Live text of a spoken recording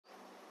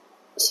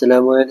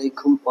അസ്സലാമു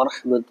അലൈക്കും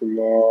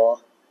വറഹ്മത്തുള്ളാഹ്.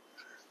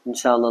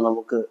 ഇൻഷാല്ലാ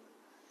നമുക്ക്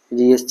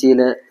GST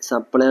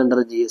supply under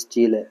GST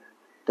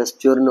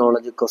test your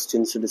knowledge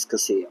questions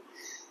discuss ചെയ്യാം.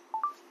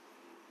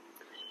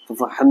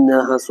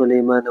 ففهمناها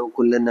سليمان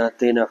وكلا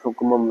آتينا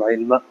حكما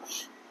وعلما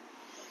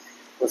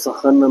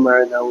وسخرنا مع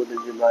داود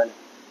الجبال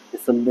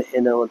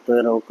يسبحنا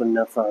والطير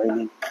وكنا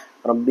فاعلين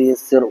ربي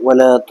يسر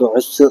ولا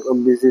تعسر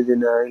ربي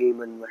زدنا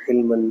علما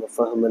وحلما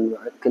وفهما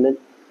وعقلا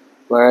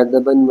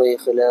وعدبا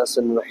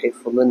وإخلاصا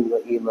وحفظا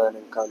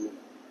وإيمانا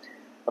كاملا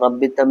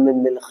ربي تمم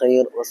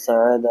بالخير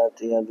والسعادة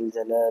يا ذا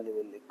الجلال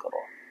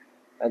والإكرام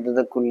عدد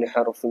كل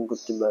حرف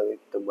كتب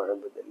ويكتب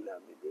عبد الله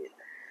بدين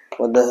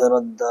ودهر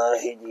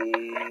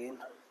الداهرين.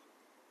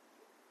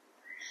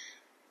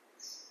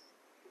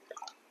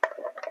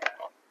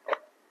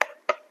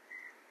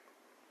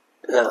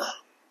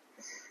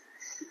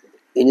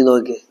 ഇനി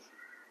നോക്കിയേ,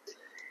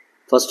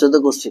 first of the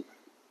question,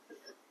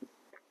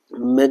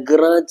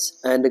 മെഗ്രാജ്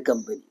and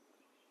company.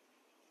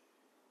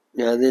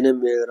 ഞാൻ അതിനെ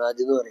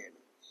മെഹ്റാജ് എന്ന് പറയാണ്.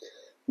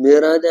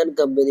 Mehraj and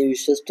company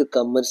wishes to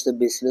comments the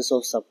business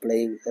of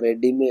supplying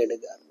readymade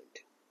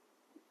garment.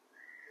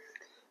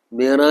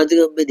 Mehraj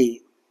company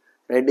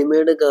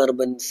readymade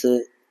garments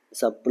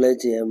supply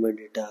ചെയ്യാൻ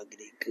വേണ്ടിയിട്ട്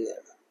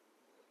ആഗ്രഹിക്കുകയാണ്.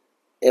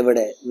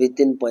 എവിടെ?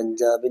 വിത്തിൻ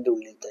പഞ്ചാബിന്റെ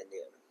ഉള്ളിൽ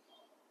തന്നെയാണ്.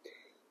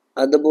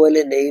 അതുപോലെ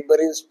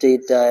നെയ്ബറിംഗ്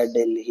സ്റ്റേറ്റ് ആയ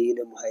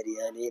ഡൽഹിയിലും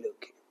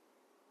ഹരിയാനയിലൊക്കെ.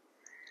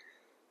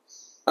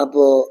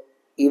 അപ്പോ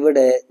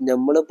ഇവിടെ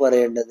നമ്മൾ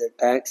പറയേണ്ടത്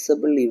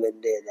ടാക്സബിൾ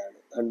ഇവന്റ് ഏതാണ്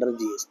അണ്ടർ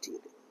GST.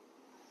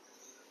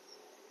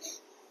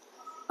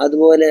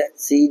 അതുപോലെ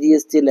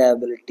CGST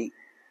liability,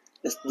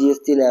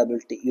 SGST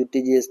liability,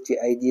 UTGST,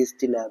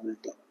 IGST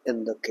liability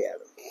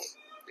എന്തൊക്കെയാണ്?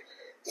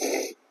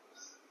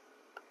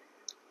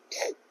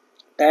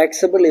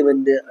 ടാക്സബിൾ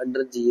ഇവന്റ്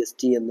അണ്ടർ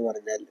GST എന്ന്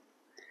പറഞ്ഞാൽ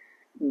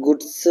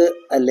ഗുഡ്സ്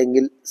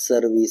അല്ലെങ്കിൽ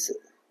സർവീസ്,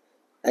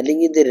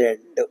 അല്ലെങ്കിൽ ഇത്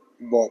രണ്ടും,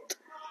 ബോത്ത്,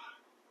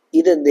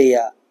 ഇതെന്ത്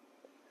ചെയ്യുക?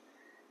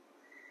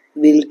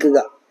 വിൽക്കുക.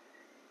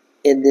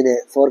 എന്തിന്?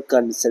 For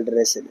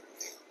consideration.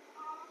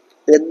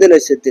 എന്ത്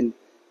ലക്ഷ്യത്തിൽ?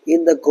 In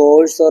the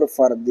course or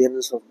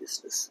ഫർദർനെസ് of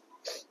business.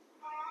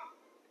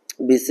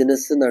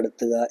 Business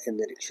നടത്തുക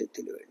എന്ന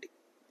ലക്ഷ്യത്തിന് വേണ്ടി.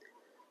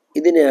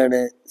 ഇതിനെയാണ്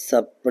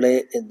സപ്ലൈ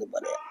എന്ന്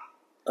പറയാം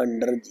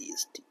അണ്ടർ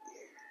GST.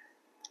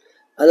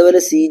 അതുപോലെ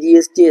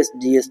CGST,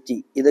 SGST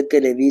ഇതൊക്കെ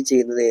ലെവി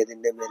ചെയ്യുന്നത്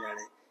ഏതിന്റെ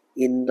മേലാണ്?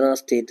 Intra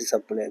state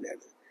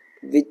സപ്ലൈയാണ്.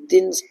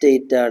 വിത്തിൻ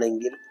സ്റ്റേറ്റ്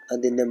ആണെങ്കിൽ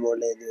അതിന്റെ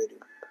മുകളിൽ ഏത്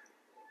വരും?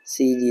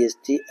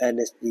 CGST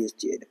ആൻഡ്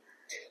SGST വരും.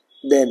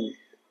 ദെൻ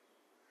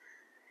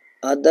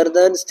അതർ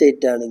ദാൻ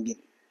സ്റ്റേറ്റ് ആണെങ്കിൽ,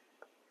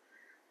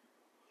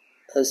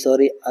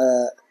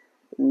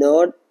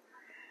 not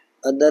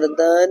other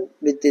than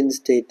within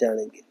state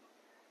ആണെങ്കിൽ,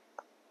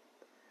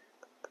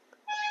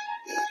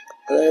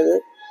 അതായത്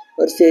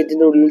ഒരു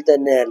സ്റ്റേറ്റിന്റെ ഉള്ളിൽ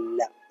തന്നെ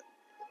അല്ല,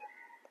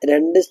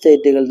 രണ്ട്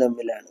സ്റ്റേറ്റുകൾ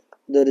തമ്മിലാണ്,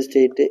 ഇതൊരു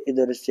സ്റ്റേറ്റ്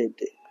ഇതൊരു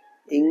സ്റ്റേറ്റ്,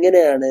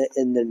 ഇങ്ങനെയാണ്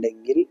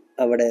എന്നുണ്ടെങ്കിൽ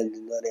അവിടെ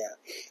എന്താ പറയാ?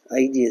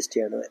 IGST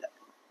ആണ് വരാം.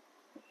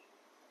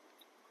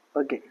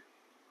 ഓക്കെ,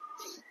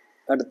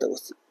 അടുത്ത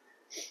question.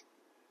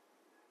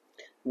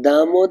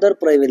 Damodar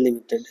private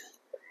limited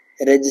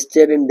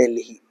registered in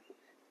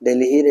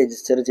Delhi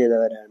register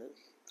ചെയ്തവരാണ്.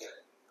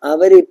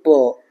 അവരിപ്പോ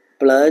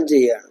പ്ലാൻ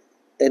ചെയ്യാണ്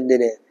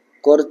എന്തിന്?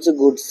 കുറച്ച്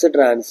ഗുഡ്സ്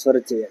ട്രാൻസ്ഫർ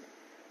ചെയ്യണം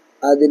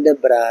അതിന്റെ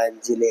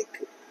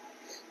ബ്രാഞ്ചിലേക്ക്.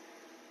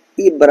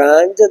 ഈ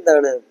ബ്രാഞ്ച്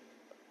എന്താണ്?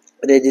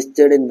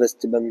 Registered in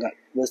west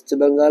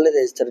Bengal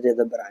register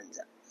ചെയ്ത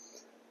ബ്രാഞ്ചാണ്.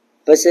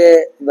 പക്ഷെ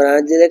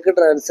ബ്രാഞ്ചിലേക്ക്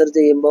ട്രാൻസ്ഫർ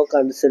ചെയ്യുമ്പോൾ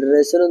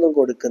കൺസിഡറേഷൻ ഒന്നും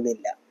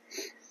കൊടുക്കുന്നില്ല.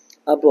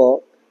 അപ്പോ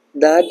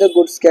that the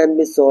goods can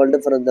be sold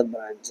from the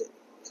branch.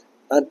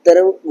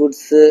 അത്തരം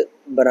ഗുഡ്സ്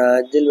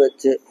ബ്രാഞ്ചിൽ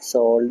വെച്ച്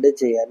സോൾഡ്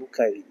ചെയ്യാൻ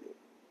കഴിഞ്ഞു.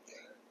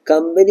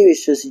 കമ്പനി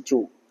വിശ്വസിച്ചു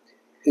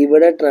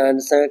ഇവിടെ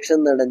ട്രാൻസാക്ഷൻ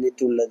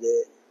നടന്നിട്ടുള്ളത്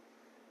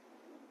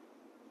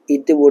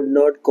it would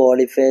not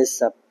qualify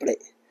supply.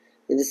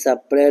 ഇത്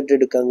സപ്ലൈ ആയിട്ട്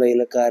എടുക്കാൻ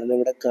കഴിയില്ല, കാരണം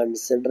ഇവിടെ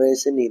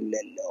കൺസിഡറേഷൻ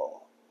ഇല്ലല്ലോ,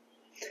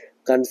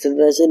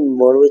 കൺസിഡറേഷൻ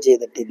ഇൻവോൾവ്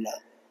ചെയ്തിട്ടില്ല.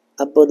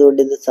 അപ്പൊ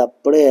അതുകൊണ്ട് ഇത്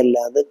സപ്ലൈ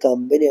അല്ലാതെ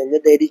കമ്പനി അങ്ങ്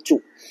ധരിച്ചു.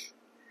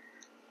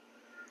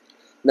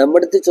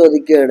 നമ്മുടെ അടുത്ത്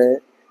ചോദിക്കുകയാണ്,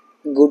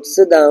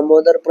 goods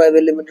Damodar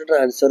private limited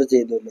transfer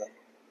ചെയ്തല്ലോ,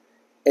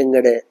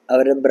 എങ്ങടെ?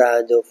 അവരുടെ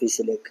ബ്രാഞ്ച്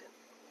ഓഫീസിലേക്ക്.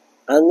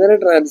 അങ്ങനെ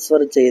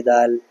ട്രാൻസ്ഫർ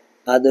ചെയ്താൽ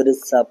അതൊരു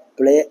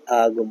സപ്ലൈ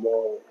ആകുമോ?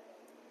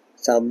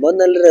 സംഭവം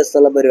നല്ല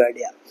രസമുള്ള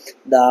പരിപാടിയാ.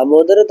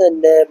 ദാമോദർ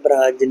തന്റെ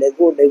ബ്രാഞ്ചിലേക്ക്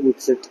കൊണ്ടുപോയി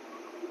ഗുഡ്സ് ഇട്ട്,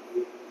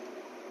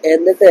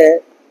 എന്നിട്ട്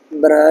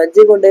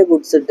ബ്രാഞ്ചിൽ കൊണ്ടുപോയി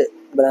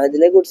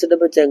ബ്രാഞ്ചിലേക്ക് ഗുഡ്സ്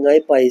ഇട്ടപ്പോ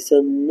ചങ്ങായി പൈസ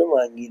ഒന്നും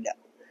വാങ്ങിയില്ല.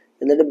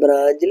 എന്നിട്ട്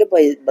ബ്രാഞ്ചിൽ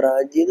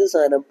നിന്ന്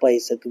സാധനം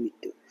പൈസക്ക്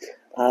വിറ്റു.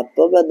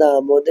 അപ്പൊ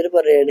ദാമോദർ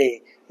പറയണേ,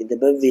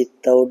 ഇതിപ്പോ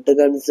വിത്തൗട്ട്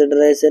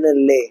കൺസിഡറേഷൻ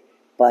അല്ലേ,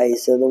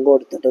 പൈസ ഒന്നും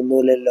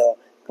കൊടുത്തിട്ടൊന്നുമില്ലല്ലോ,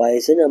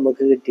 പൈസ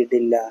നമുക്ക്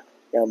കിട്ടിയിട്ടില്ല,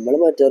 നമ്മൾ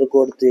മറ്റവർക്ക്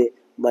കൊടുത്ത്,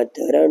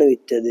 മറ്റവരാണ്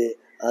വിറ്റത്,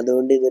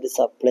 അതുകൊണ്ട് ഇതൊരു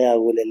സപ്ലൈ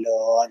ആകൂലല്ലോ.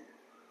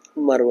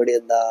 മറുപടി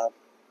എന്താ?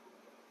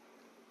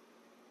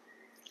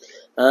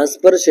 As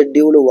per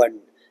schedule 1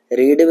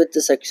 read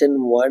with section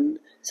 1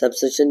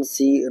 subsection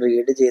C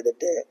read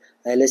ചെയ്തിട്ട്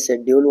അതിലെ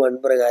ഷെഡ്യൂൾ 1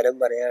 പ്രകാരം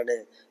പറയാണ്,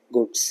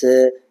 ഗുഡ്സ്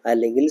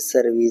അല്ലെങ്കിൽ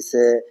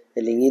സർവീസ്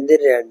അല്ലെങ്കിൽ ഇത്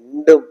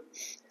രണ്ടും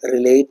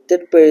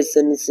റിലേറ്റഡ്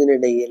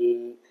പേഴ്സൺസിനിടയിൽ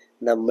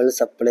നമ്മൾ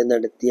സപ്ലൈ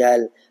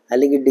നടത്തിയാൽ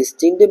അല്ലെങ്കിൽ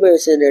ഡിസ്റ്റിങ്ക്ട്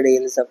പേഴ്സന്റെ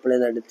ഇടയിൽ സപ്ലൈ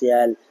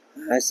നടത്തിയാൽ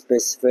ആസ്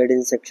സ്പെസിഫൈഡ്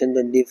ഇൻ സെക്ഷൻ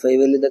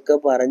 25 ഇതൊക്കെ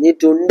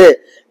പറഞ്ഞിട്ടുണ്ട്.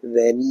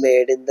 When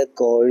made in the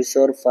course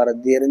or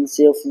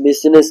ഫർദറൻസി of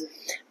business,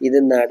 ഇത്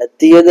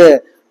നടത്തിയത്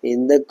ഇൻ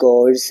ദ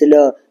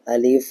കോഴ്സിലോ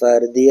അല്ലെങ്കിൽ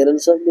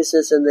ഫർദറൻസ് ഓഫ്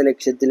ബിസിനസ് എന്ന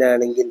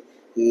ലക്ഷ്യത്തിലാണെങ്കിൽ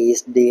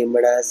ഈസ്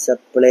ഡീംഡ് ആസ്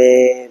സപ്ലൈ,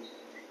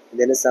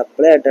 ഇതിനെ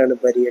സപ്ലൈ ആയിട്ടാണ്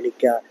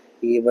പരിഗണിക്കുക.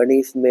 Even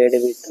if made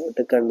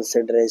without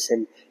consideration,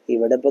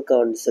 ഇവിടെ ഇപ്പൊ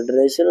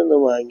കൺസിഡറേഷൻ ഒന്നും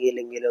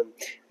വാങ്ങിയില്ലെങ്കിലും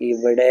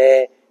ഇവിടെ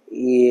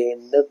ഈ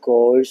in the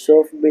course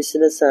of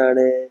business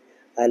ആണ്,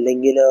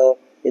 അല്ലെങ്കിലോ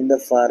in the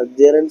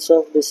furtherance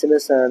of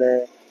business ആണ്,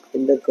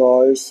 in the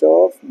course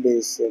of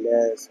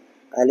business,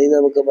 അല്ലെങ്കിൽ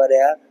നമുക്ക്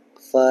പറയാം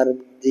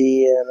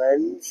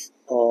ഫർദറൻസ്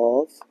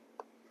ഓഫ്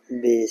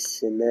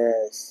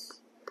ബിസിനസ്.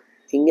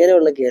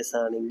 ഇങ്ങനെയുള്ള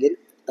കേസാണെങ്കിൽ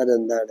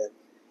അതെന്താണ്?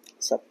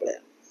 സപ്ലൈ.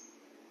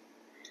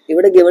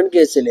 ഇവിടെ ഗിവൺ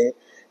കേസില്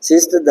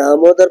സിൻസ്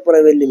ദാമോദർ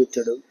പ്രൈവറ്റ്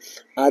ലിമിറ്റഡും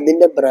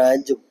അതിന്റെ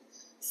ബ്രാഞ്ചും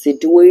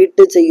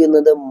സിറ്റുവേറ്റ്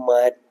ചെയ്യുന്നത്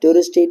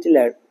മറ്റൊരു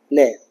സ്റ്റേറ്റിലാണ്,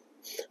 അല്ലെ?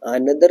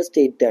 അനദർ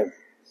സ്റ്റേറ്റ് ആണ്,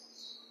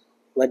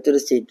 മറ്റൊരു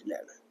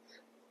സ്റ്റേറ്റിലാണ്.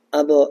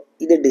 അപ്പോ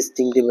ഇത്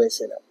ഡിസ്റ്റിങ്ക്ട്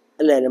പേഴ്സണാണ്,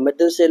 അല്ലെ?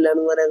 മറ്റൊരു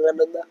സ്റ്റേറ്റിലാണെന്ന് പറയാൻ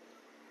കാരണം എന്താ?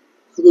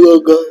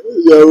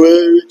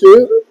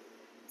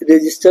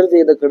 രജിസ്റ്റർ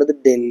ചെയ്തിട്ടുള്ളത്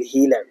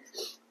ഡൽഹിയിലാണ്,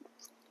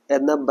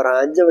 എന്നാൽ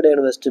ബ്രാഞ്ച്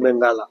എവിടെയാണ്? വെസ്റ്റ്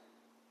ബംഗാളാണ്.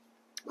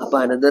 അപ്പൊ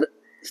അനദർ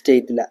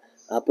സ്റ്റേറ്റില.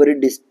 അപ്പൊ ഒരു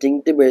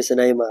ഡിസ്റ്റിങ്ക്ട്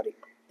പേഴ്സണായി മാറി.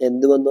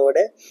 എന്ത്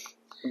വന്നോടെ?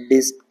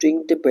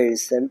 ഡിസ്റ്റിങ്ക്ട്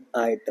പേഴ്സൺ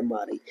ആയിട്ട്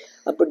മാറി.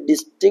 അപ്പൊ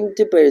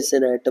ഡിസ്റ്റിങ്ക്ട്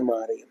പേഴ്സൺ ആയിട്ട്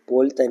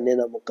മാറിയപ്പോൾ തന്നെ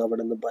നമുക്ക്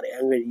അവിടെ നിന്ന്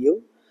പറയാൻ കഴിയും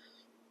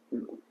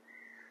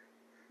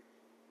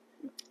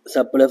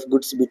supply of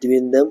goods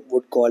between them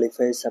would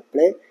qualify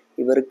supply.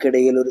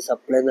 ഇവർക്കിടയിൽ ഒരു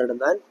സപ്ലൈ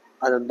നടന്നാൽ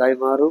അതെന്തായി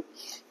മാറും?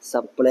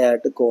 സപ്ലൈ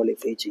ആയിട്ട്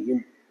ക്വാളിഫൈ ചെയ്യും.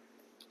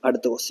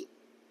 അടുത്ത ക്വസ്റ്റ്യൻ,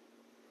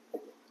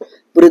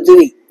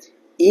 പൃഥ്വി.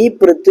 ഈ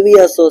പൃഥ്വി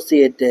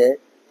അസോസിയേറ്റ്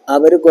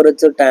അവർ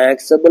കുറച്ച്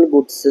ടാക്സബിൾ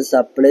ഗുഡ്സ്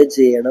സപ്ലൈ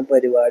ചെയ്യണ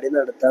പരിപാടി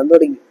നടത്താൻ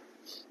തുടങ്ങി.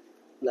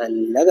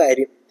 നല്ല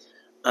കാര്യം.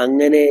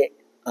 അങ്ങനെ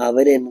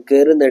അവർ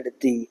എൻക്വയറി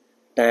നടത്തി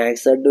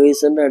ടാക്സ്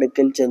അഡ്വൈസറിന്റെ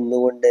അടുക്കൽ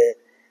ചെന്നുകൊണ്ട്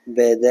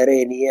whether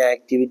any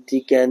activity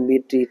can be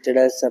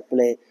treated as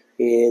supply,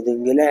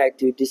 ഏതെങ്കിലും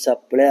activity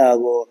supply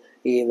ആകോ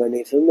even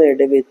if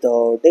made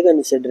without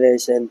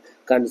consideration,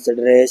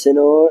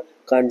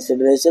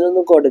 consideration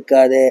ഒന്നും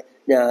കൊടുക്കാതെ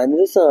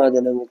ഞാനൊരു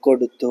സാധനം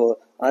കൊടുത്തു,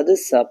 അത്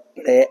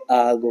സപ്ലൈ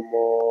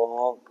ആകുമോ?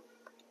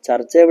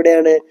 ചർച്ച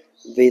എവിടെയാണ്?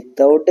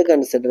 വിത്തൗട്ട്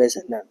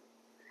കൺസിഡറേഷനിലാണ്.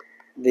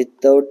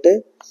 വിത്തൗട്ട്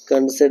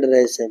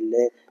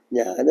കൺസിഡറേഷനില്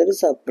ഞാനൊരു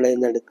സപ്ലൈ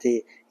നടത്തി,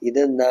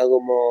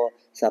 ഇതെന്താകുമോ?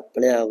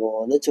 സപ്ലൈ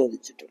ആകുമോ എന്ന്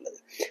ചോദിച്ചിട്ടുള്ളത്.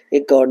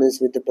 According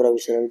with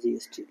provision of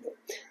GST law,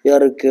 you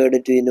are required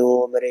to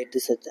enumerate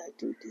such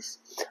activities.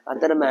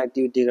 അത്തരം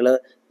ആക്ടിവിറ്റികൾ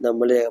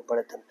നമ്മൾ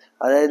രേഖപ്പെടുത്തണം.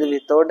 അതായത്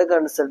വിത്തൗട്ട്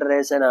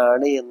കൺസിഡറേഷൻ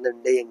ആണ്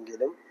എന്നുണ്ട്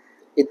എങ്കിലും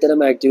ഇത്തരം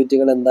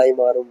ആക്ടിവിറ്റികൾ എന്തായി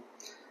മാറും?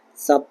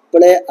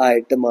 സപ്ലൈ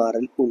ആയിട്ട്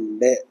മാറൽ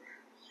ഉണ്ട്.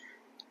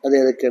 അത്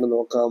ഏതൊക്കെയാണ്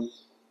നോക്കാം.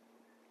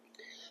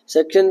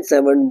 സെക്ഷൻ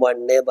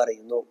 7(1)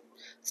 പറയുന്നു,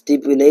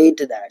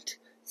 stipulate that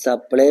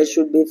supply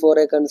should be four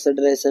A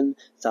consideration,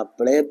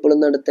 supply എപ്പോഴും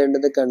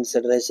നടത്തേണ്ടത്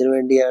കൺസിഡറേഷന്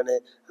വേണ്ടിയാണ്.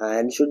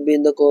 And should be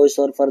in the course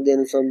or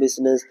furtherance of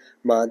business,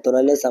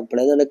 മാത്രമല്ല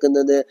സപ്ലൈ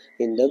നടക്കുന്നത്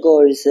in the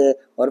course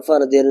or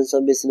furtherance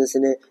of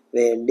ബിസിനസിന്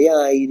വേണ്ടി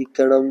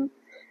ആയിരിക്കണം.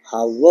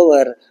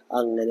 ഹവർ,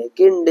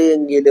 അങ്ങനെയൊക്കെ ഉണ്ട്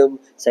എങ്കിലും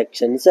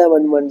സെക്ഷൻ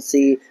 7(1)(c)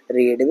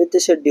 റീഡ് വിത്ത്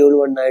ഷെഡ്യൂൾ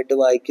 1 ആയിട്ട്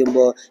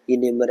വായിക്കുമ്പോൾ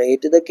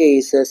ഇനിമറേറ്റ് ദ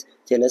കേസസ്,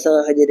 ചില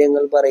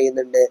സാഹചര്യങ്ങൾ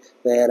പറയുന്നുണ്ട്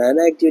where an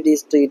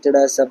activities treated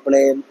as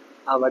supply,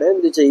 അവിടെ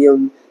എന്ത്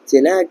ചെയ്യും?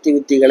 ചില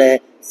ആക്ടിവിറ്റികളെ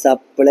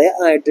സപ്ലൈ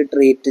ആയിട്ട്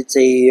ട്രീറ്റ്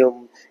ചെയ്യും.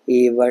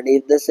 Even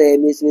if the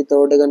same is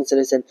without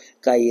consideration,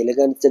 കയ്യിൽ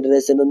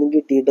കൺസിഡറേഷൻ ഒന്നും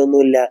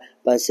കിട്ടിയിട്ടൊന്നുമില്ല,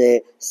 പക്ഷേ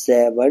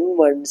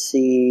 7(1)(c)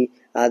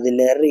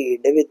 അതിലെ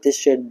റീഡ് വിത്ത്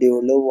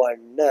ഷെഡ്യൂൾ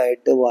 1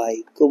 ആയിട്ട്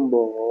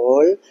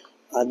വായിക്കുമ്പോൾ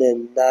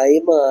അതെന്തായി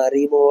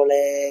മാറി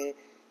മോളെ?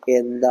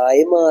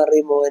 എന്തായി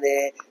മാറി മോനെ?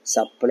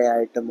 സപ്ലൈ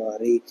ആയിട്ട്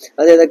മാറി.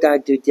 അത് ഏതൊക്കെ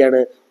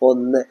ആക്ടിവിറ്റിയാണ്?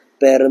 ഒന്ന്,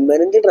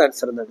 പെർമനന്റ്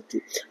ട്രാൻസ്ഫർ നടത്തി,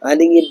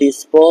 അല്ലെങ്കിൽ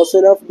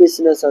ഡിസ്പോസൽ ഓഫ്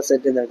ബിസിനസ്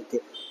അസറ്റ് നടത്തി,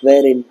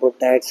 where input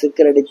tax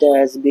credit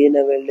has been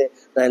availed.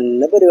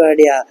 നല്ല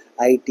പരിപാടിയാ.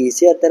 ITC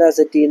അത്തരം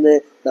അസറ്റിൽ നിന്ന്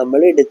നമ്മൾ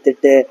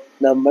എടുത്തിട്ട്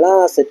നമ്മൾ ആ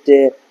അസറ്റ്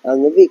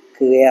അങ്ങ്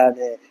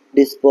വിൽക്കുകയാണ്,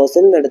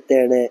 ഡിസ്പോസൽ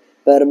നടത്തുകയാണ്,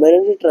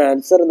 പെർമനന്റ്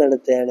ട്രാൻസ്ഫർ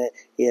നടത്തുകയാണ്.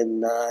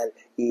 എന്നാൽ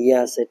ഈ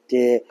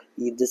അസറ്റ്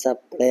ഇത്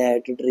സപ്ലൈ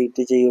ആയിട്ട്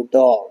ട്രീറ്റ്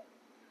ചെയ്യൂട്ടോ.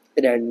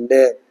 2,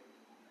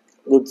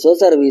 ഗുഡ്സോ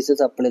സർവീസ്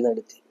സപ്ലൈ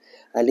നടത്തി,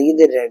 അല്ലെങ്കിൽ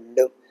ഇത്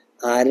രണ്ടും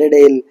ആരുടെ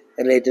ഇടയിൽ?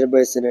 റിലേറ്റഡ്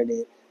പേഴ്സന്റെ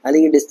ഇടയിൽ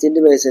അല്ലെങ്കിൽ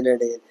ഡിസ്റ്റിങ്ക്ട് പേഴ്സന്റെ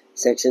ഇടയിൽ.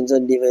 സെക്ഷൻ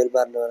 25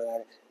 പറഞ്ഞു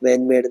പറഞ്ഞാൽ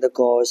when made the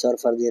course or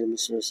further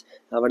business,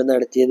 അവിടെ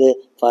നടത്തിയത്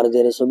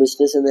ഫർദറൻസ്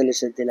ബിസിനസ് എന്ന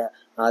ലക്ഷ്യത്തിലാണ്,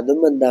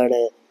 അതും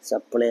എന്താണ്?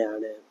 സപ്ലൈ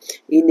ആണ്.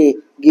 ഇനി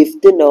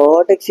ഗിഫ്റ്റ്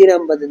നോട്ട് എക്സീഡ്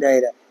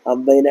 50,000,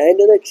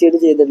 50,000 എക്സീഡ്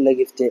ചെയ്തിട്ടുള്ള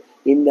gift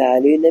in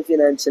value in A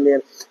financial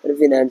year, ഒരു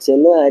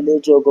ഫിനാൻഷ്യൽ വാല്യൂ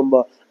വെച്ച്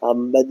നോക്കുമ്പോൾ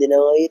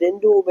 50,000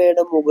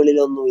 രൂപയുടെ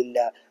മുകളിലൊന്നുമില്ല.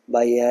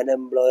 By an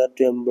employer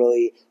to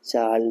employee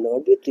shall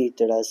not be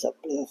treated as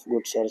supply of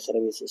goods or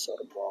services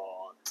or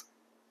both.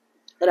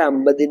 ഒരു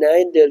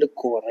 50,000 രൂപ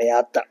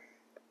കുറയാത്ത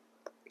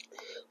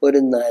ഒരു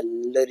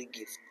നല്ലൊരു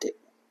ഗിഫ്റ്റ്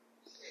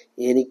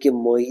എനിക്ക്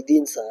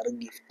മൊയ്തീൻ സാറ്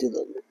ഗിഫ്റ്റ്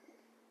തന്നു.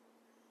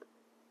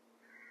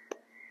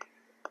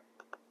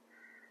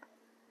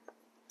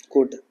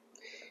 കൂട്ട്,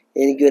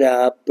 എനിക്കൊരു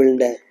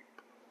ആപ്പിളിന്റെ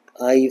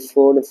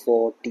iPhone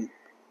 14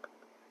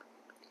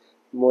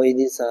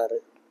 മൊയ്തീൻ സാറ്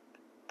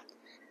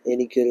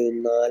എനിക്കൊരു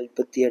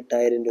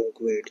 48,000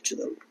 രൂപക്ക് മേടിച്ചു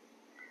തന്നു.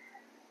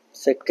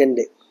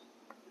 സെക്കൻഡ്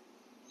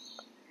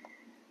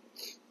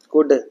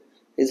കൂട്ട്,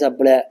 ഇത്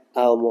സപ്ലൈ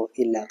ആവുമോ?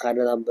 ഇല്ല,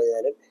 കാരണം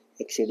 50,000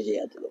 എക്സീഡ്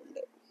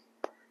ചെയ്യാത്തതുകൊണ്ട്.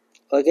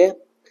 Okay,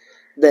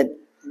 then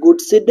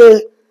ഗുഡ്സിന്റെ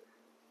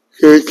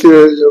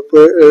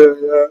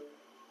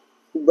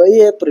by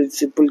A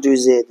principle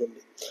choose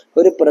ചെയ്തിട്ടുണ്ട്.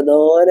 ഒരു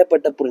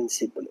പ്രധാനപ്പെട്ട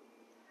പ്രിൻസിപ്പിൾ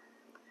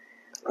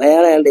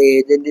അയാളുടെ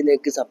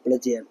ഏജന്റിലേക്ക് സപ്ലൈ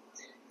ചെയ്യണം.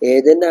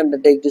 Agent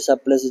undertake to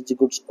supply such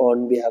goods on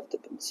behalf the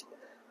principal.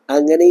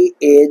 അങ്ങനെ ഈ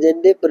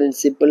ഏജന്റ്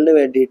പ്രിൻസിപ്പളിന്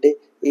വേണ്ടിയിട്ട്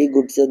ഈ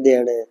ഗുഡ്സ് എന്ത്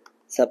ചെയ്യാണ്?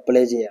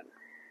 സപ്ലൈ ചെയ്യാണ്.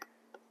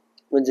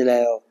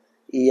 മനസ്സിലായോ?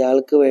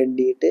 ഇയാൾക്ക്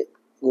വേണ്ടിയിട്ട്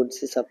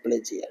ഗുഡ്സ് സപ്ലൈ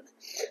ചെയ്യാണ്.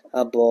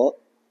 അപ്പോ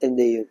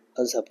എന്ത് ചെയ്യും?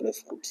 അത് സപ്ലൈ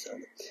ഓഫ് ഗുഡ്സ്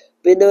ആണ്.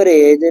 പിന്നെ ഒരു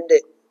ഏജന്റ്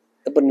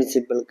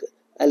പ്രിൻസിപ്പൾക്ക്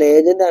അല്ല,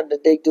 agent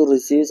undertake to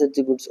receive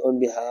such goods on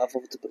behalf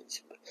of the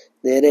principal.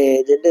 നേരെ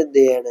ഏജന്റ് എന്ത്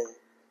ചെയ്യാണ്?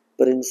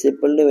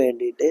 പ്രിൻസിപ്പളിന്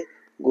വേണ്ടിയിട്ട്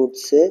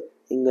ഗുഡ്സ്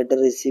ഇങ്ങോട്ട്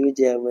റിസീവ്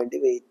ചെയ്യാൻ വേണ്ടി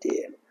വെയിറ്റ്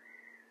ചെയ്യണം.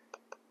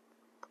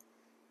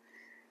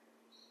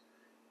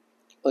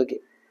 ഓക്കെ,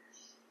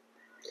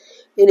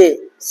 ഇനി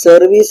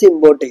സർവീസ്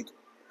ഇമ്പോർട്ട് ചെയ്തു.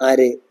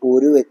 ആര്?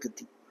 ഒരു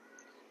വ്യക്തി,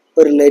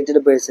 ഒരു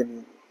റിലേറ്റഡ് പേഴ്സണിൽ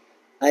നിന്ന്,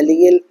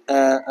 അല്ലെങ്കിൽ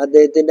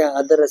അദ്ദേഹത്തിന്റെ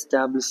അതർ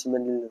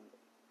എസ്റ്റാബ്ലിഷ്മെന്റിൽ നിന്ന്,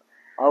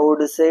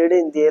 ഔട്ട്സൈഡ്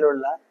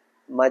ഇന്ത്യയിലുള്ള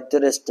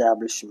മറ്റൊരു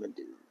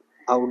എസ്റ്റാബ്ലിഷ്മെന്റിൽ നിന്ന്.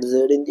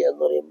 ഔട്ട്സൈഡ് ഇന്ത്യ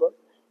എന്ന് പറയുമ്പോൾ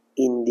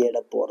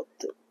ഇന്ത്യയുടെ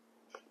പുറത്ത്.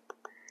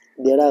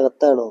 ഇന്ത്യയുടെ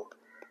അകത്താണോ?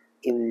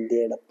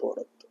 ഇന്ത്യയുടെ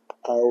പുറത്ത്,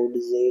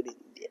 ഔട്ട്സൈഡ്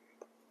ഇന്ത്യ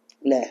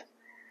അല്ലേ?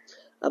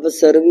 അപ്പൊ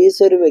സർവീസ്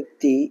ഒരു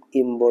വ്യക്തി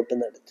ഇമ്പോർട്ട്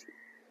നടത്തി,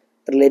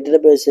 റിലേറ്റഡ്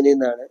പേഴ്സണിൽ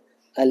നിന്നാണ്,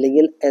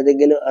 അല്ലെങ്കിൽ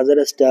ഏതെങ്കിലും അതർ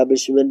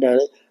എസ്റ്റാബ്ലിഷ്മെന്റ്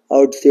ആണ്,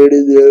 ഔട്ട്സൈഡ്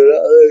ഇന്ത്യയിലുള്ള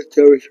അതർ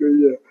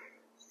എസ്റ്റാബ്ലിഷ്മെന്റ്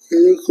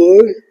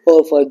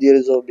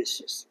ഓഫ്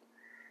ബിസിനസ്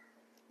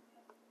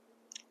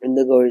എന്ന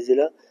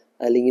കോഴ്സിലോ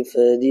അല്ലെങ്കിൽ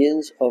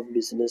ഫർദിയൻസ് ഓഫ്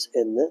ബിസിനസ്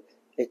എന്ന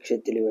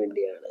ലക്ഷ്യത്തിന്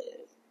വേണ്ടിയാണ്.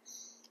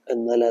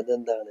 എന്നാൽ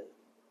അതെന്താണ്?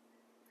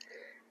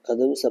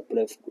 അതും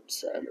സപ്ലൈ ഓഫ്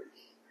ഗുഡ്സ് ആണ്.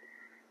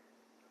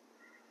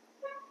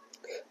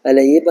 അല്ല,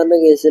 ഈ പറഞ്ഞ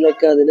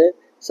കേസിലൊക്കെ അതിനെ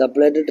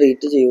സപ്ലൈ ആയിട്ട്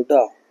ട്രീറ്റ് ചെയ്യും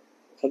കേട്ടോ.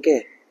 ഓക്കെ,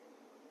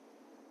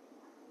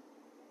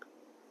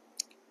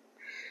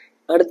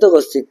 അടുത്ത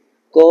ക്വസ്റ്റ്യൻ,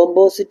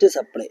 കോമ്പോസിറ്റ്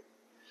സപ്ലൈ.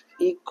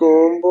 ഈ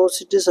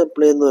കോമ്പോസിറ്റ്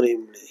സപ്ലൈ എന്ന്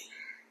പറയുമ്പോഴേ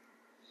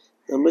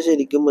നമ്മൾ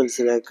ശരിക്കും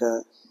മനസ്സിലാക്കുക,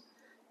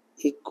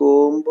 ഈ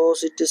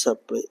കോമ്പോസിറ്റ്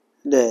സപ്ലൈ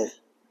അല്ലേ,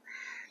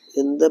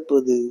 എന്തപ്പോ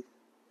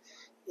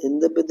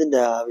ഇതിന്റെ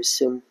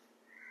ആവശ്യം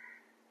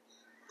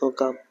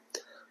നോക്കാം.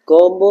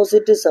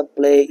 Composite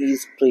supply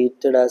is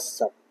treated as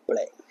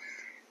supply.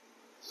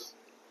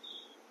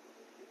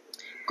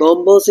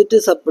 Composite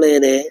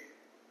സപ്ലൈനെ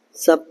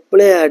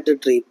supply ആയിട്ട്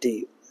ട്രീറ്റ്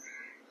ചെയ്യും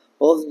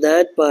of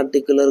that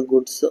particular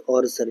goods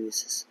or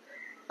services.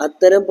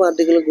 അത്തരം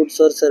പാർട്ടിക്കുലർ ഗുഡ്സ്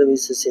ഓർ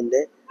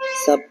സർവീസസിന്റെ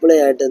സപ്ലൈ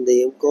ആയിട്ട് എന്ത്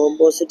ചെയ്യും?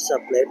 കോമ്പോസിറ്റ്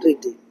സപ്ലൈ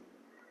ട്രീറ്റ് ചെയ്യും.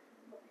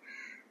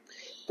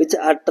 Which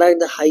attract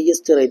the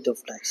highest rate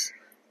of tax.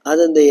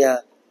 അതെന്ത്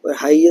ചെയ്യുക?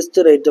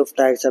 ഹയസ്റ്റ് റേറ്റ് ഓഫ്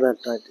ടാക്സ് ആണ്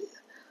അട്രാക്ട് ചെയ്യുക.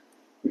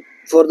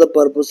 For the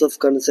purpose of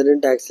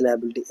considering tax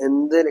liability.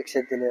 എന്ത്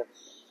ലക്ഷ്യത്തിന്?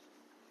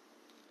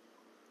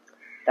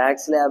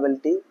 ടാക്സ്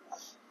ലയബിലിറ്റി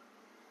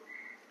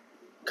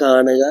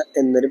കാണുക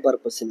എന്നൊരു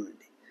പർപ്പസിന്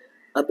വേണ്ടി.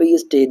 അപ്പൊ ഈ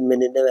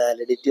സ്റ്റേറ്റ്മെന്റിന്റെ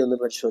വാലിഡിറ്റി ഒന്ന്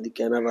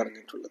പരിശോധിക്കാനാണ്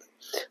പറഞ്ഞിട്ടുള്ളത്.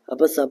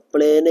 അപ്പൊ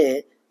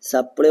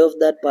supply of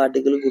that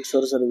particular goods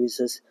or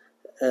services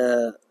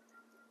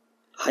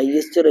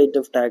highest rate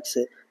of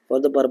tax for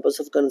the purpose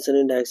of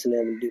considering tax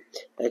liability,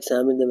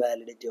 examine the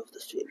validity of the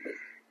statement.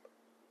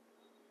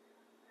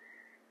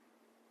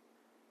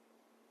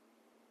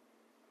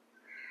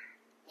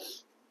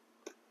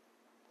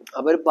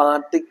 അപ്പൊ ഒരു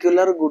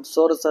particular goods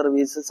or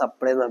service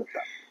supply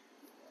നടത്താം,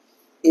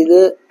 ഇത്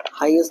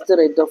ഹയസ്റ്റ്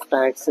റേറ്റ് ഓഫ്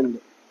ടാക്സ് ഉണ്ട്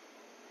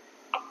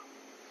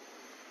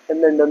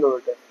എന്നുണ്ടെന്ന്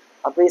നോക്കട്ടെ.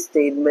 അപ്പൊ ഈ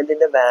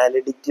സ്റ്റേറ്റ്മെന്റിന്റെ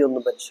validity ഒന്ന്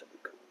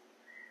പരിശോധിക്കാം.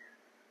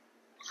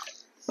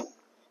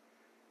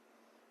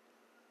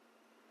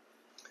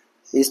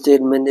 ഈ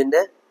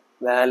സ്റ്റേറ്റ്മെന്റിന്റെ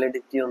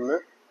വാലിഡിറ്റി ഒന്ന്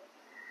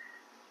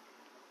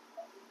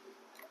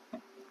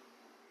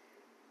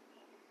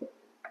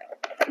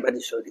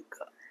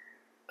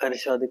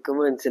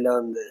പരിശോധിക്കുമ്പോൾ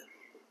മനസ്സിലാവുന്നത്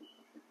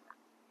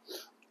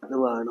ഇത്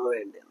വേണോ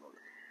വേണ്ടേ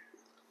എന്നുള്ളത്.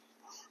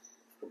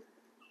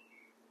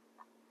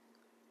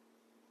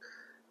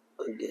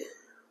 ഓക്കെ,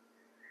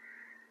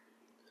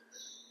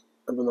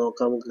 അപ്പൊ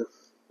നോക്കാം നമുക്ക്.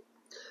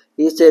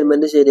 ഈ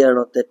സ്റ്റേറ്റ്മെന്റ്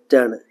ശരിയാണോ?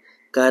 തെറ്റാണ്.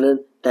 കാരണം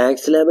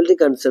ടാക്സ് ലയബിലിറ്റി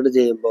കൺസിഡർ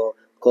ചെയ്യുമ്പോൾ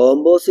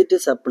കോമ്പോസിറ്റ്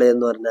സപ്ലൈ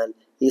എന്ന് പറഞ്ഞാൽ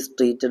is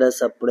treated as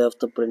supply of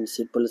the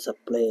principal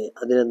supply.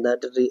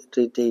 അതിനെന്തായിട്ട്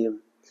treat ചെയ്യും?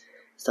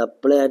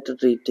 സപ്ലൈ ആയിട്ട്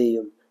ട്രീറ്റ്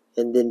ചെയ്യും.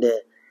 എന്തിന്റെ?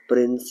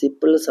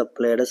 പ്രിൻസിപ്പൽ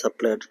സപ്ലൈയുടെ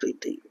സപ്ലൈ ആയിട്ട്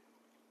ട്രീറ്റ് ചെയ്യും.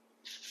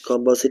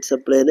 കോമ്പോസിറ്റ്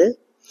സപ്ലൈനെ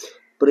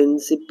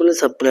പ്രിൻസിപ്പൽ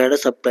സപ്ലൈയുടെ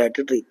സപ്ലൈ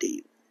ആയിട്ട് ട്രീറ്റ്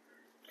ചെയ്യും.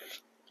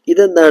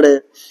 ഇതെന്താണ്?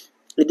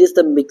 It is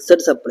the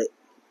mixed supply.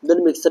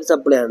 ഇതൊരു മിക്സഡ്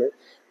സപ്ലൈ ആണ്.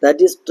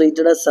 That is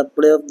treated as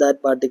supply of that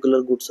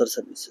particular goods or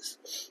services.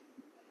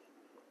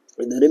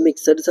 ഇതൊരു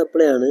മിക്സഡ്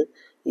സപ്ലൈ ആണ്.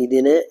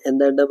 ഇതിനെ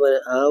എന്താ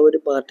പറയുക, ആ ഒരു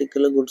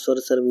particular goods or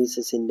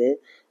സർവീസസിന്റെ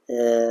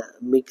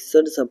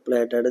mixed supply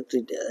ആയിട്ടാണ്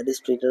ട്രീറ്റ് ചെയ്യുക. That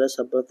is treated as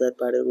supply of that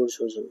particular goods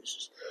or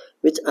services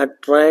which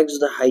attracts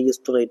the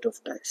highest rate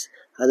of tax.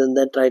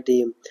 അതെന്താ അട്രാക്ട്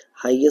ചെയ്യും?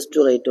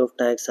 ഹയസ്റ്റ് റേറ്റ് ഓഫ്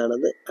ടാക്സ്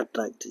ആണത്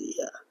അട്രാക്ട്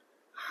ചെയ്യുക.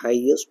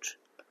 Highest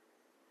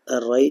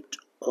rate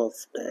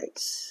of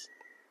tax.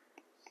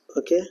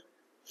 Okay,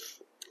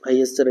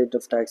 highest rate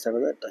of tax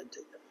ആണത് attract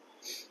ചെയ്യുക.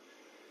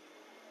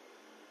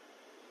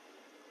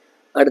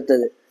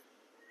 അടുത്തത്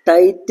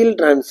title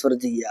transfer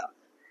ചെയ്യുക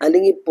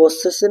അല്ലെങ്കിൽ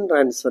possession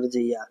transfer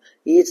ചെയ്യുക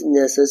is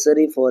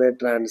necessary four A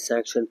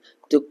transaction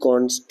to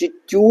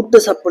constitute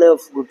supply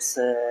of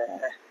goods.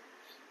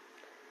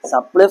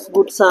 Supply of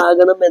goods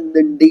ആകണം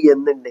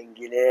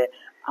എന്നുണ്ടെങ്കിൽ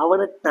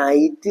അവിടെ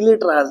ടൈറ്റിൽ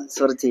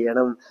ട്രാൻസ്ഫർ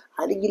ചെയ്യണം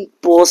അല്ലെങ്കിൽ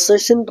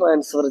പൊസഷൻ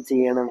ട്രാൻസ്ഫർ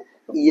ചെയ്യണം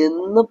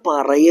എന്ന്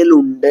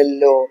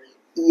പറയലുണ്ടല്ലോ.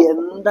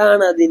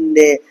 എന്താണ്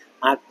അതിന്റെ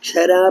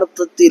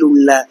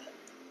അക്ഷരാർത്ഥത്തിലുള്ള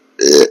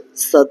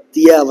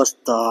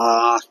സത്യാവസ്ഥ?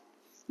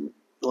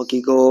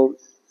 നോക്കിക്കോ.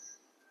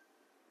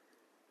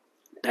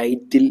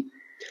 Title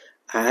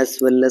as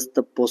well as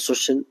the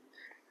possession.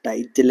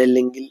 Title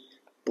അല്ലെങ്കിൽ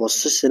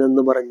പൊസഷൻ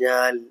എന്ന്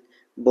പറഞ്ഞാൽ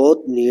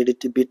both need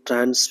to be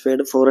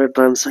transferred four A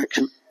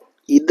transaction.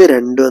 ഇത്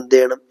രണ്ടും എന്ത്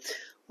ചെയ്യണം?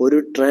 ഒരു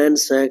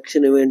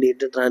ട്രാൻസാക്ഷന്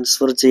വേണ്ടിയിട്ട്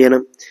ട്രാൻസ്ഫർ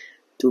ചെയ്യണം.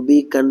 To be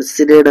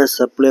considered as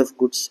supply of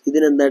goods.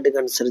 ഇതിനെന്തായിട്ട്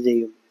consider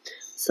ചെയ്യും?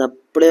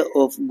 സപ്ലൈ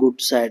ഓഫ്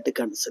ഗുഡ്സ് ആയിട്ട്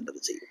കൺസിഡർ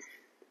ചെയ്യും.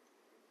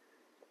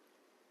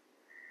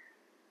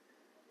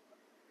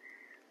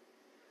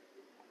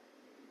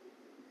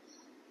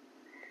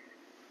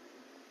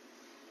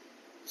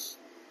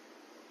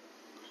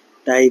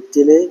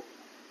 ടൈറ്റില്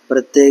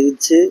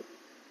പ്രത്യേകിച്ച്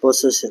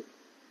possession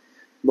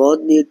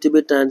both need to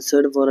be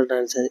transferred four A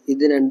transaction.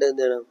 ഇത് രണ്ടും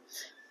എന്ത് ചെയ്യണം?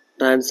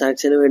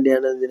 ട്രാൻസാക്ഷന്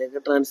വേണ്ടിയാണ് ഇതിലേക്ക്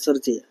ട്രാൻസ്ഫർ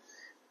ചെയ്യുക.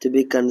 To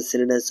be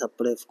considered as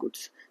supply of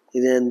goods.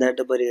 ഇത്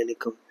എന്തായിട്ട്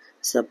പരിഗണിക്കും?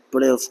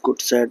 സപ്ലൈ ഓഫ്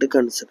ഗുഡ്സ് ആയിട്ട്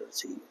കൺസിഡർ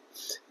ചെയ്യും.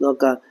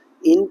 നോക്കാം.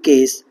 In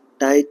case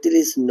title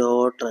is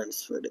not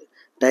transferred.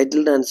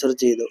 Title transfer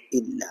ചെയ്തോ?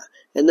 ഇല്ല.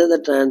 എന്നാൽ the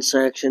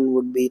transaction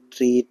would be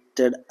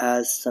treated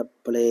as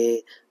supply.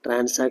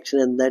 Transaction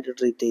എന്തായിട്ട്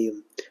ട്രീറ്റ് ചെയ്യും?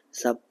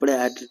 സപ്ലൈ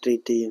ആയിട്ട്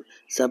ട്രീറ്റ് ചെയ്യും.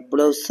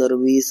 Supply of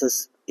services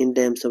in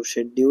terms of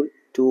schedule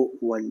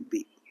 2(1)(b).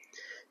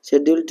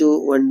 Schedule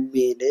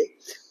 2(1)(b)യില്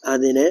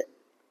അതിനെ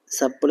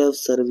സപ്ലൈ ഓഫ്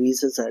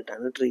സർവീസസ്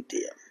ആയിട്ടാണ് treat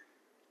ചെയ്യുക.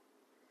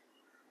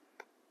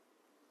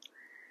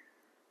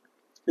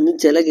 ഇനി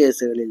ചില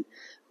കേസുകളിൽ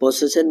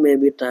possession may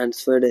be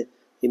transferred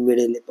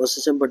immediately.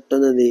 Possession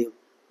പെട്ടെന്ന് എന്ത് ചെയ്യും?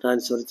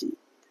 ട്രാൻസ്ഫർ ചെയ്യും.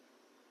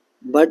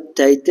 But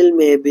title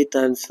may be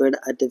transferred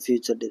at A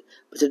future date.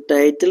 പക്ഷെ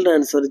ടൈറ്റിൽ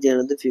ട്രാൻസ്ഫർ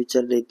ചെയ്യണത്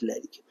future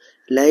ഡേറ്റിലായിരിക്കും.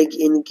 Like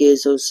in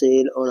case of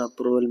sale on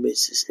approval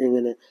basis.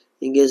 എങ്ങനെ?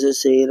 In case of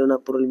sale on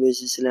approval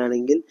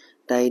ബേസിസിലാണെങ്കിൽ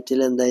title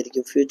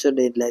എന്തായിരിക്കും? Future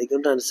ഡേറ്റിലായിരിക്കും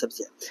transfer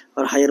ചെയ്യുക.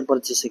 Or higher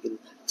purchase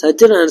agreement.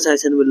 Such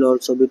transaction will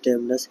also be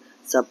termed as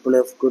supply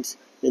of goods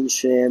in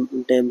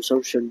terms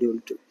of schedule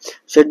 2.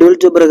 Schedule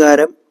 2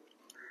 പ്രകാരം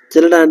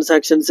ചില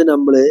transactions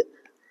നമ്മള്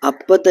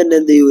അപ്പൊ തന്നെ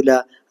എന്ത് ചെയ്യൂല?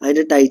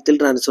 അതിന്റെ ടൈറ്റിൽ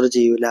ട്രാൻസ്ഫർ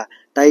ചെയ്യൂല.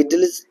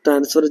 ടൈറ്റിൽ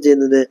ട്രാൻസ്ഫർ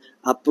ചെയ്യുന്നത്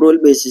അപ്രൂവൽ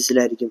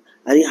ബേസിസിലായിരിക്കും,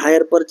 അല്ലെങ്കിൽ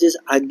ഹയർ പർച്ചേസ്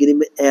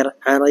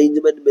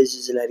അറേഞ്ച്മെന്റ്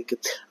ബേസിസിലായിരിക്കും.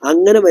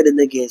 അങ്ങനെ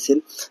വരുന്ന കേസിൽ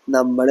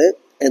നമ്മൾ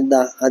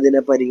എന്താ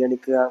അതിനെ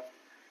പരിഗണിക്കുക?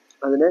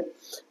 അതിനെ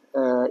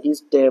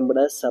is termed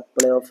as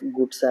supply of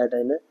goods ആയിട്ട്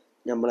തന്നെ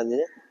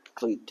നമ്മളതിനെ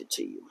ട്രീറ്റ്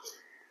ചെയ്യും.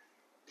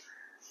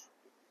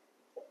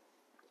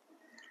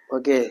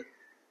 ഓക്കെ.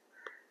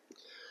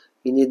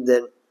 ഇനി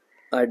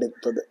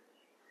അടുത്തത്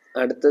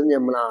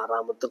നമ്മൾ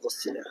 6ാമത്തെ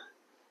ക്വസ്റ്റ്യനാണ്.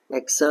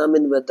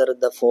 Examine whether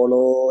the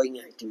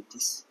following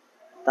activities.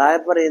 താഴെ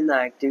പറയുന്ന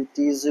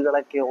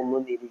ആക്ടിവിറ്റീസുകളൊക്കെ ഒന്ന്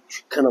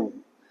നിരീക്ഷിക്കണം.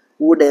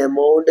 Would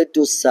amount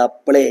to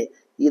supply.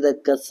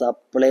 ഇതൊക്കെ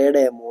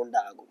സപ്ലൈയുടെ എമൗണ്ട്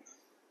ആകും.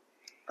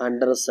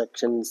 അണ്ടർ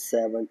സെക്ഷൻ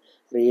 7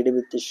 റീഡ്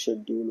വിത്ത്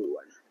ഷെഡ്യൂൾ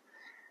 1.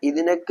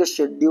 ഇതിനൊക്കെ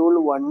ഷെഡ്യൂൾ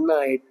 1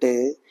 ആയിട്ട്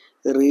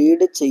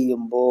റീഡ്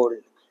ചെയ്യുമ്പോൾ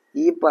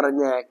ഈ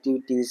പറഞ്ഞ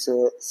ആക്ടിവിറ്റീസ്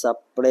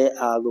സപ്ലൈ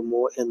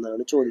ആകുമോ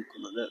എന്നാണ്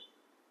ചോദിക്കുന്നത്.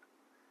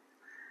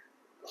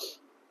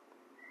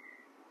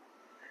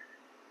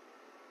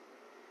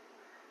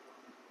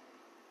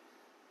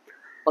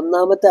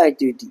 ഒന്നാമത്തെ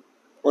ആക്ടിവിറ്റി,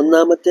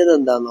 ഒന്നാമത്തേത്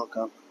എന്താന്ന്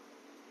നോക്കാം.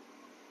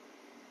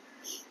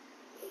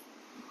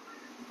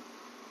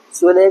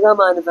 Sulekha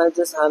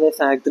manufacturers have A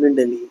factory in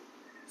Delhi.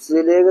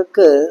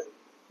 സുലേഖക്ക്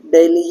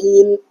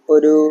ഡൽഹിയിൽ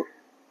ഒരു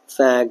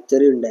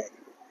ഫാക്ടറി ഉണ്ടായിരുന്നു.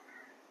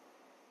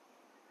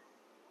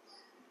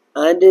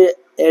 And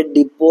A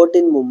depot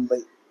in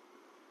Mumbai.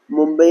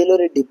 മുംബൈയിൽ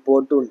ഒരു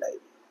ഡിപ്പോട്ടും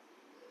ഉണ്ടായിരുന്നു.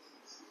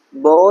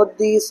 Both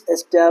these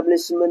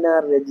establishment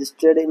R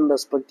registered in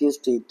respective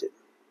state.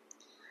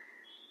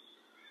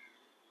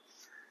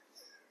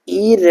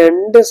 ഈ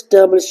രണ്ട്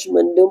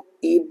എസ്റ്റാബ്ലിഷ്മെന്റും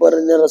ഈ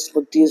പറഞ്ഞ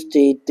റെസ്പെക്റ്റീവ്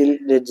സ്റ്റേറ്റിൽ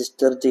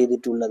രജിസ്റ്റർ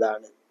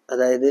ചെയ്തിട്ടുള്ളതാണ്.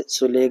 അതായത്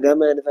സുലേഖ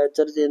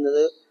മാനുഫാക്ചർ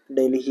ചെയ്യുന്നത്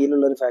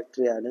ഡൽഹിയിലുള്ള ഒരു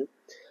ഫാക്ടറിയാണ്,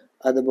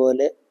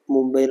 അതുപോലെ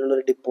മുംബൈയിലുള്ള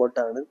ഒരു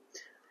ഡിപ്പോട്ടാണ്.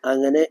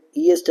 അങ്ങനെ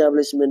ഈ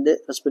എസ്റ്റാബ്ലിഷ്മെന്റ്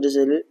റെസ്പെക്റ്റീവ്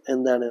സ്റ്റേറ്റിൽ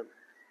എന്താണ്?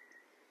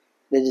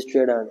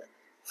 രജിസ്റ്റേർഡ് ആണ്.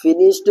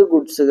 ഫിനിഷ്ഡ്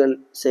ഗുഡ്സുകൾ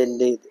സെൻഡ്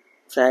ചെയ്ത്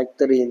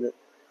ഫാക്ടറിയിൽ നിന്ന്,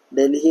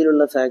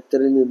 ഡൽഹിയിലുള്ള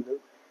ഫാക്ടറിയിൽ നിന്ന്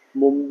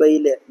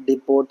മുംബൈയിലെ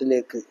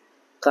ഡിപ്പോട്ടിലേക്ക്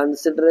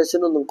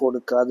കൺസിഡറേഷൻ ഒന്നും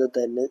കൊടുക്കാതെ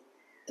തന്നെ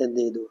എന്ത്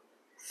ചെയ്തു?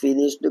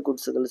 ഫിനിഷ്ഡ്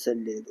ഗുഡ്സുകൾ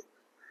സെൻഡ് ചെയ്തു.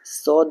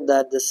 So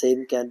that the same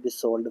can be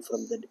sold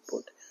from the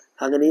depot.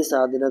 അങ്ങനെ ഈ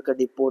സാധനമൊക്കെ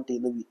ഡിപ്പോട്ട്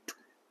ചെയ്ത് വിറ്റു.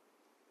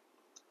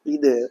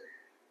 ഇത്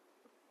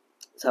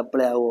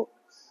സപ്ലൈ ആവോ?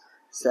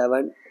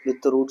 7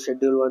 വിത്ത് റൂട്ട്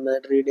ഷെഡ്യൂൾ 1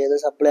 ആയിട്ട് റീഡ് ചെയ്ത്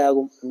സപ്ലൈ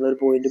ആകും. നമ്മളൊരു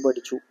പോയിന്റ്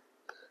പഠിച്ചു.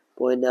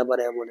 പോയിന്റ് ഞാൻ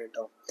പറയാൻ പോണേ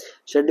കേട്ടോ.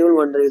 Schedule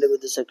 1 read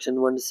with section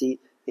 1C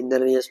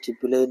ഇന്റർലിയ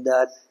stipulate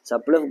that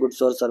supply of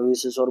goods or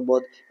services or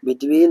both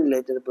between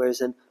related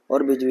person or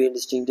between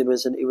distinct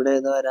person. ഇവിടെ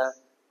ഏതാ വരാ?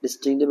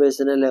 ഡിസ്റ്റിങ്ക്ട്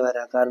പേഴ്സൺ അല്ലേ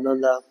വരാ. കാരണം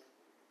എന്താ?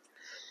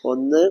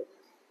 ഒന്ന്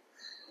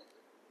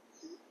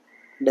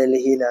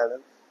ഡൽഹിയിലാണ്,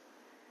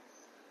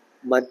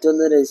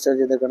 മറ്റൊന്ന് രജിസ്റ്റർ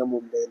ചെയ്തേക്കണം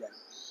മുംബൈയിലാണ്.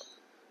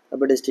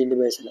 അപ്പൊ ഡിസ്റ്റിങ്ക്ട്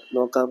പേഴ്സൺ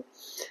നോക്കാം.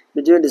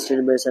 Between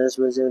distinct person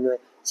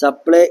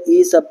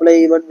supply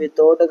even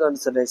without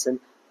consideration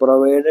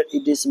provided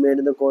it is made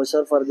in the course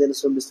of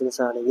furtherance of business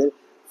ആണെങ്കിൽ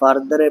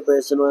further a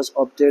person was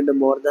obtained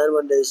more than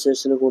one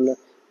registration കൂടുതൽ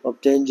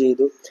obtain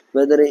ചെയ്തു,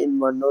 whether in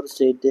one or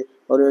state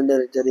or one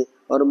territory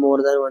or more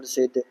than one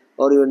state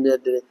or one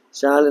territory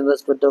shall in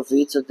respect of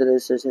each such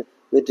registration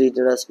be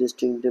treated as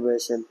distinct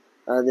person.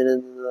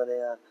 അതിനെന്താ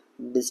പറയാ?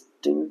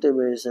 Distinct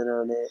person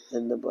ആണ്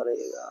എന്ന്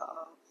പറയുക.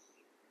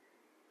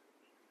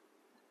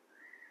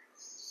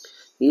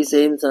 ഈ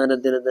same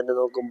സാധനത്തിന് തന്നെ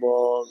നോക്കുമ്പോ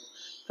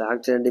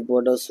factory and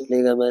depot of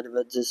Sulekha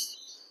manufacturers,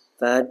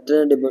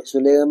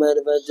 Sulekha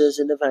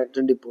മാനുഫാക്ചേഴ്സിന്റെ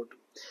factory ഡിപ്പോട്ടും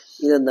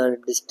ഇതെന്താണ്?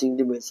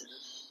 Distinct person.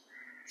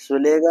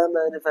 സുലേഖ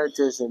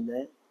മാനുഫാക്ചേഴ്സിന്റെ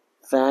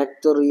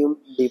ഫാക്ടറിയും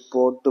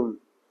ഡിപ്പോട്ടും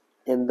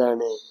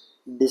എന്താണ്?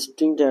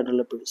 ഡിസ്റ്റിങ്ക്ട്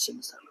ആയിട്ടുള്ള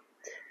പേഴ്സൺസ് ആണ്.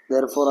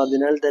 Therefore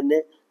അതിനാൽ തന്നെ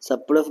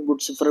സപ്ലൈ ഓഫ്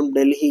ഗുഡ്സ് ഫ്രം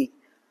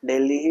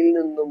ഡൽഹിയിൽ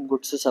നിന്നും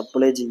ഗുഡ്സ്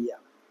സപ്ലൈ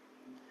ചെയ്യാം,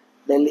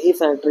 ഡൽഹി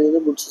ഫാക്ടറിയിൽ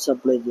നിന്ന് ഗുഡ്സ്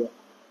സപ്ലൈ ചെയ്യാം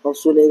of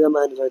Sulekha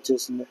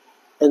മാനുഫാക്ചേഴ്സിന്റെ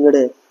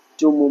എങ്ങടെ?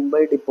 To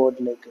Mumbai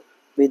ഡിപ്പോട്ടിലേക്ക്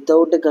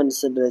without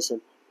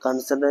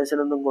consideration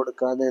ഒന്നും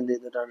കൊടുക്കാതെ എന്ത്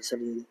ചെയ്തു? ട്രാൻസ്ഫർ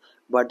ചെയ്തു.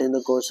 But in the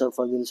course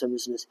of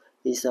business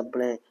ഈ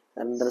സപ്ലൈ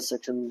അണ്ടർ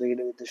സെക്ഷൻ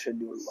റീഡ് വിത്ത്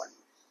ഷെഡ്യൂൾ 1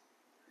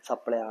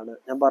 സപ്ലൈ ആണ്.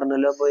 ഞാൻ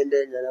പറഞ്ഞല്ലോ പോയിന്റ്,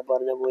 ഞാൻ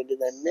പറഞ്ഞ പോയിന്റ്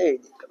തന്നെ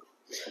എഴുതിക്കണം.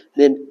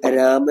 ദെൻ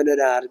രാമൻ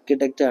ഒരു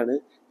ആർക്കിടെക്റ്റ് ആണ്,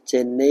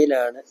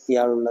 ചെന്നൈയിലാണ്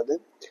ഇയാളുള്ളത്.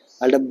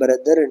 അയാളുടെ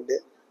ബ്രദർ ഉണ്ട്,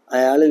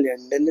 അയാൾ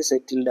ലണ്ടനിൽ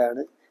സെറ്റിൽഡ്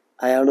ആണ്,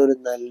 അയാൾ ഒരു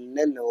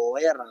നല്ല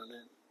ലോയർ ആണ്.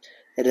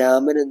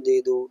 രാമൻ എന്ത്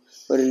ചെയ്തു?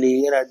 ഒരു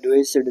ലീഗൽ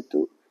അഡ്വൈസ്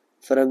എടുത്തു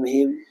ഫ്രം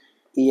ഹിം,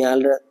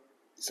 ഇയാളുടെ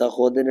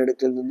സഹോദരന്റെ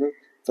അടുക്കൽ നിന്ന്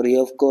ഫ്രീ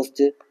ഓഫ്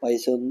കോസ്റ്റ്,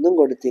 പൈസ ഒന്നും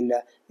കൊടുത്തില്ല,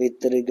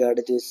 with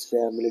regard to his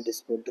family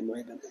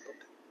ഡിസ്പ്യൂട്ടുമായി ബന്ധപ്പെട്ട്.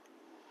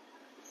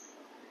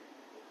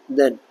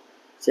 Then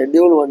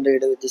Schedule 1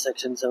 read with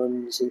section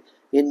 7C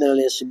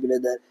internally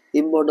stipulated that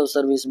import of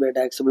service by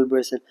taxable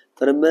person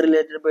from a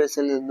related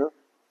person നിന്ന്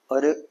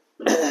ഒരു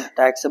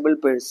ടാക്സബിൾ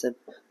പേഴ്സൺ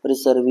ഒരു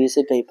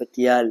സർവീസ്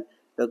കൈപ്പറ്റിയാൽ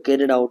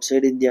ലൊക്കേറ്റഡ്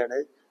ഔട്ട്സൈഡ് ഇന്ത്യ ആണ്,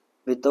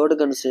 without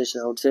consideration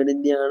outside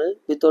India ആണ്,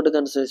 without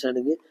consideration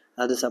ആണെങ്കിൽ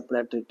അത്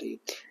supply treat ചെയ്യും.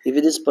 If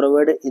it is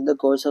provide in the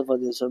course of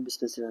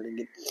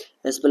ബിസിനസ്സിലാണെങ്കിൽ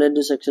explain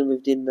to section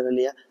 15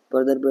 earlier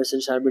further person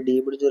shall be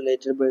deemed to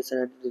related person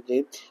at the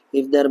time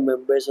if they are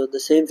members of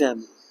the same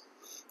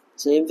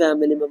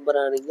family member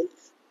ആണെങ്കിൽ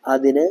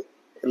അതിനെ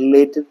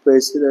related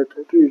person ആയിട്ട്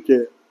treat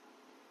ചെയ്യാം.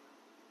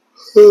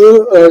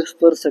 As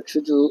per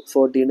section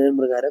 249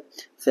 പ്രകാരം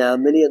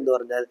family എന്ന്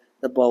പറഞ്ഞാൽ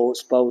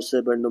spouse,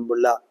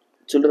 പെണ്ണുമ്പിള്ള,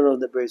 children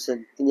of the person,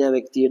 ഇനി ആ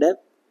വ്യക്തിയുടെ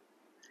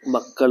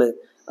മക്കള്,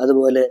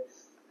 അതുപോലെ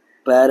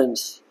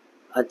പാരൻസ്,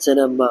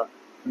 അച്ഛനമ്മ,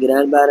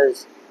 ഗ്രാൻഡ്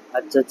പാരൻസ്,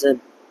 അച്ഛൻ,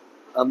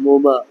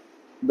 അമ്മൂമ്മ,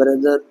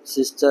 ബ്രദർ,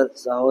 സിസ്റ്റർ,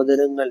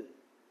 സഹോദരിമാർ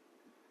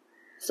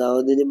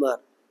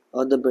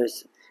of the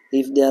person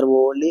if they are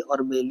only or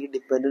mainly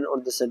dependent on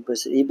the said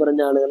person. ഈ പറഞ്ഞ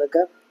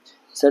ആളുകളൊക്കെ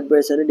സെഡ്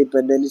പേഴ്സണെ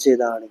ഡിപ്പെൻഡന്റ്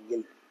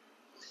ചെയ്താണെങ്കിൽ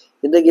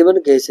ഇൻ ദ ഗിവൺ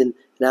കേസിൽ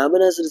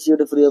Raman has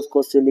received free of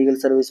cost legal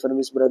service from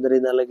his brother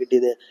എന്നാണ്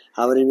കിട്ടിയത്.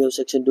 അവർ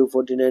section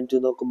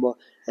 249 നോക്കുമ്പോൾ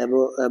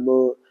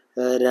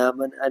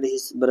Raman and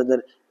his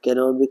brother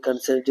cannot be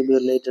considered to be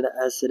related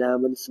as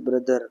Raman's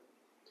brother.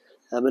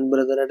 Raman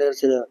brother ആയിട്ട്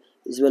consider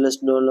as well as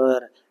no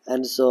lawyer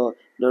and so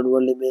not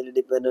only mainly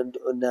dependent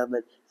on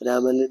Raman,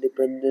 രാമനിൽ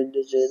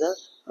dependent ചെയ്ത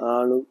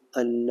ആളും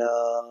അല്ല.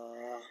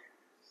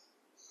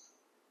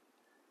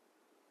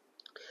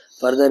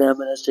 Further,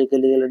 Raman has taken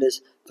legal advice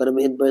from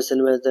his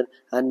personal method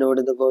and not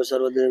in the course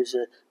of the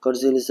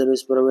consular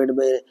service provided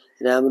by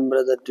Raman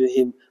brother to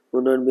him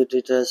would not be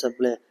treated as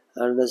supply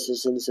under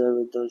section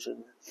 7.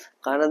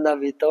 കാരണം എന്താ?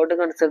 Without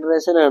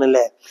consideration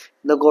ആണല്ലേ.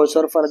 ഇത് course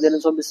or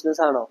furtherance of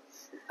business ആണോ?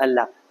 അല്ല.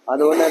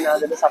 അതുകൊണ്ട് തന്നെ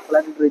അതിന് supply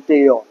ആയിട്ട് ട്രീറ്റ്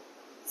ചെയ്യോ?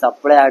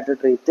 സപ്ലൈ ആയിട്ട്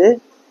ട്രീറ്റ്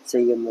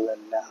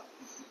ചെയ്യുന്നതല്ല.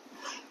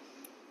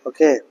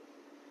 ഓക്കെ,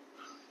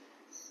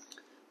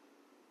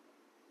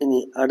 ഇനി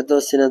അടുത്ത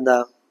ക്വസ്റ്റ്യൻ എന്താ?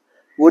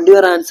 Would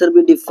your answer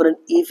be different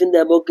if in the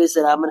above case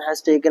Raman has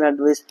taken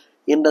advice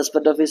in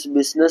respect of his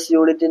business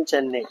unit in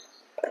Chennai?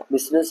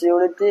 Business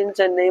unit in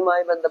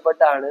ചെന്നൈയുമായി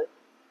ബന്ധപ്പെട്ടാണ്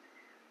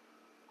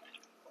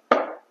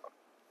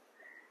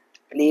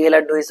legal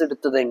advice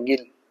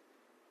എടുത്തതെങ്കിൽ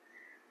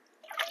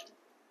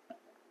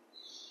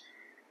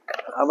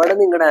അവിടെ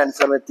നിങ്ങളുടെ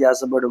answer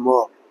വ്യത്യാസപ്പെടുമോ?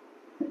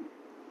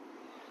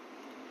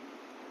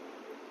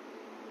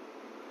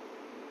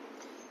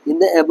 In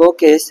the above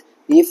case,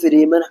 if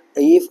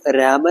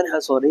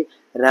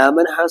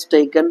Raman has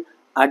taken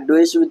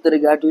Advice with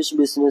regard to his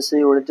business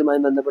യൂണിറ്റുമായി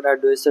ബന്ധപ്പെട്ട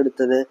advice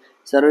എടുത്തത്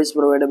service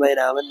provide by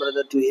Raman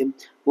brother to him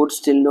would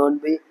still not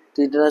be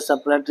treated as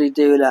supply treat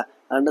ചെയ്യൂല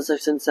under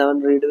section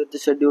 7 read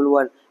with schedule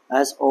 1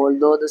 as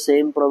although the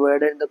same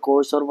provided the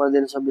course or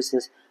ഫർദർനസ് of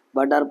business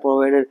but are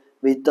provided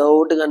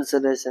without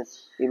consideration.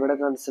 ഇവിടെ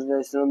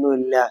consideration ഒന്നും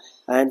ഇല്ല.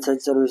 And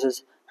such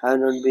services have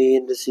not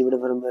been received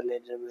from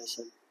related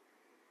person.